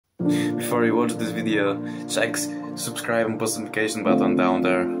Before you watch this video, check subscribe and post notification button down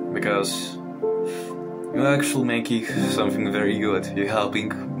there, because you're actually making something very good. You're helping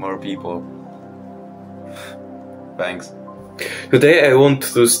more people. Thanks. Today I want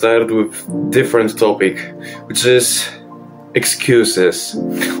to start with different topic, which is excuses.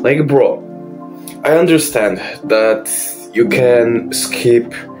 Like, bro, I understand that you can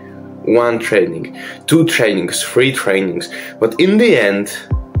skip 1 training, 2 trainings, 3 trainings, but in the end,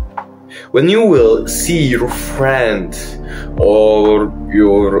 when you will see your friend or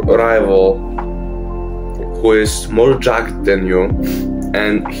your rival who is more jacked than you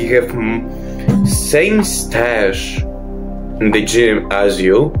and he have same stash in the gym as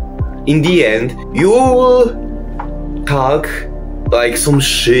you, in the end you will talk like some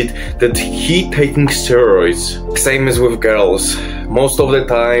shit that he taking steroids. Same as with girls. Most of the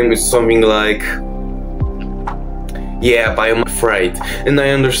time it's something like, yeah, but I'm afraid. And I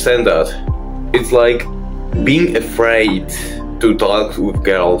understand that. It's like being afraid to talk with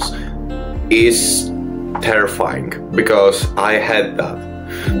girls is terrifying, because I had that.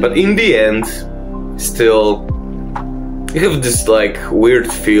 But in the end, still, you have this like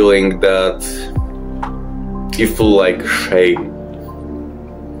weird feeling that you feel like shame.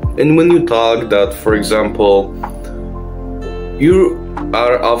 And when you talk that, for example, you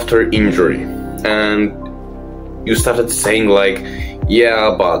are after injury and you started saying like,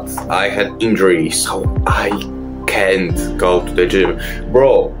 yeah, but I had injury, so I can't go to the gym.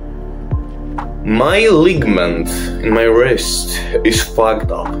 Bro, my ligament in my wrist is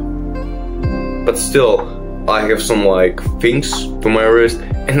fucked up, but still I have some like things to my wrist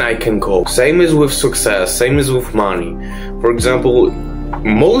and I can go. Same as with success, same as with money. For example,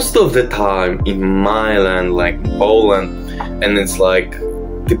 most of the time in my land, like Poland, and it's like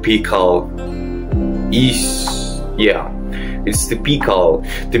typical it's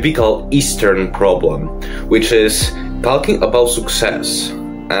typical Eastern problem, which is talking about success.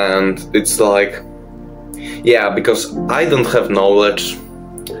 And it's like, yeah, because I don't have knowledge,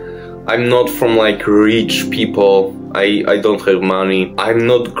 I'm not from like rich people, I don't have money, I'm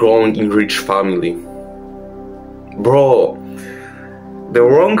not growing in rich family. Bro, the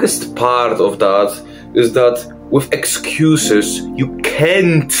wrongest part of that is that with excuses you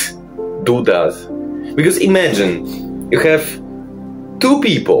can't do that. Because imagine, you have 2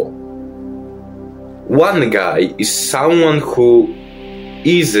 people. One guy is someone who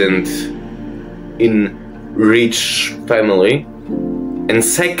isn't in rich family, and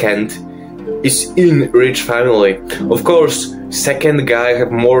second is in rich family. Of course, second guy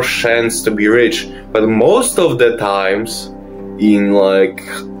have more chance to be rich, but most of the times in like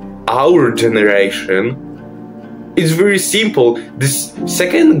our generation, it's very simple. This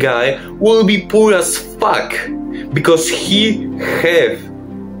second guy will be poor as fuck because he have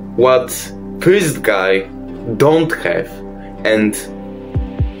what first guy don't have. And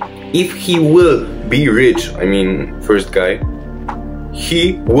if he will be rich, I mean first guy,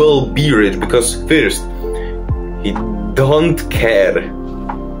 he will be rich because first, he don't care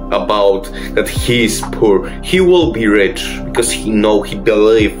about that he is poor. He will be rich because he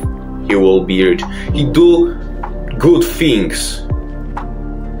believe he will be rich. He do good things.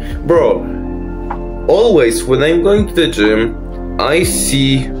 Bro, always when I'm going to the gym, I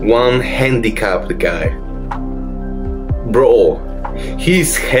see one handicapped guy. Bro,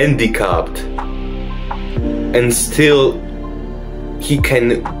 he's handicapped and still he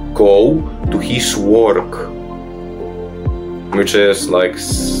can go to his work, which is like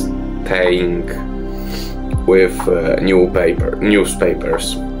staying with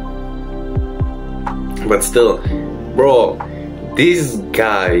newspapers. But still, bro, this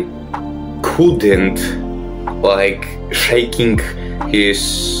guy couldn't like shaking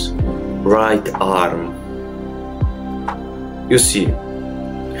his right arm. You see,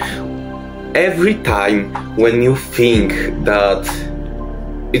 every time when you think that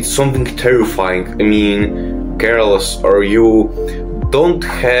it's something terrifying, I mean, girls or you don't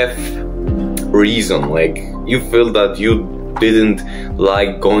have reason, like you feel that you didn't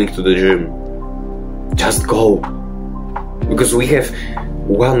like going to the gym, just go, because we have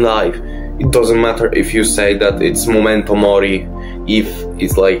one life. It doesn't matter if you say that it's memento mori, if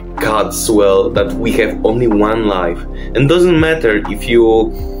it's like God's will that we have only one life, and doesn't matter if you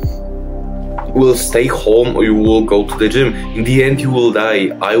will stay home or you will go to the gym. In the end you will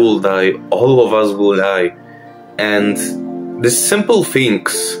die, I will die, all of us will die. And the simple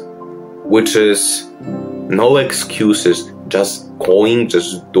things, which is no excuses, just going,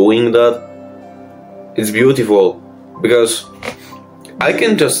 just doing that, it's beautiful. Because I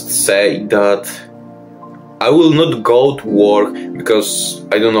can just say that I will not go to work because,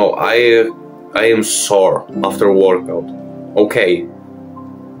 I don't know, I am sore after workout. Okay,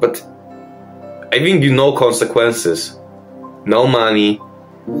 but I think you know consequences. No money,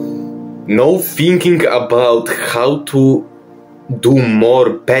 no thinking about how to do more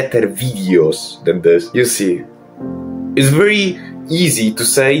better videos than this. You see, it's very easy to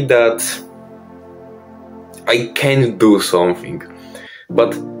say that I can't do something,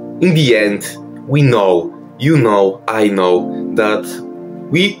 but in the end, we know, you know, I know that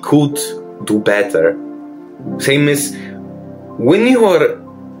we could do better. Same as when you are,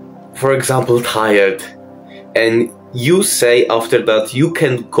 for example, tired and you say after that you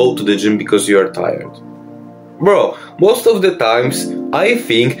can't go to the gym because you are tired. Bro, most of the times I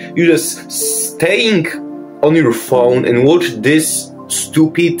think you're just staying on your phone and watch these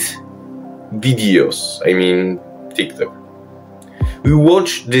stupid videos. I mean, TikTok. We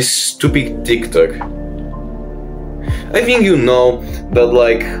watch this stupid TikTok. I think you know that,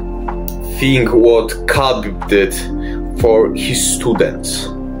 like, thing what Khabib did for his students.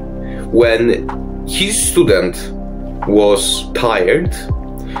 When his student was tired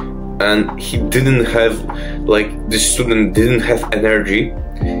and he didn't have, like, the student didn't have energy,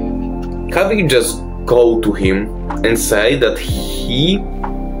 Khabib just go to him and say that he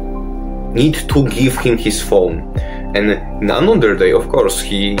need to give him his phone. And another day, of course,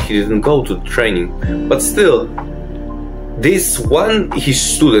 he didn't go to the training, but still, this one, his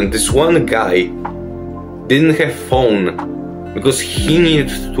student, this one guy didn't have phone because he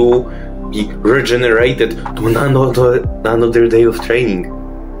needed to be regenerated to another day of training.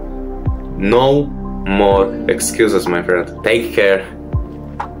 No more excuses, my friend. Take care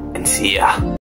and see ya.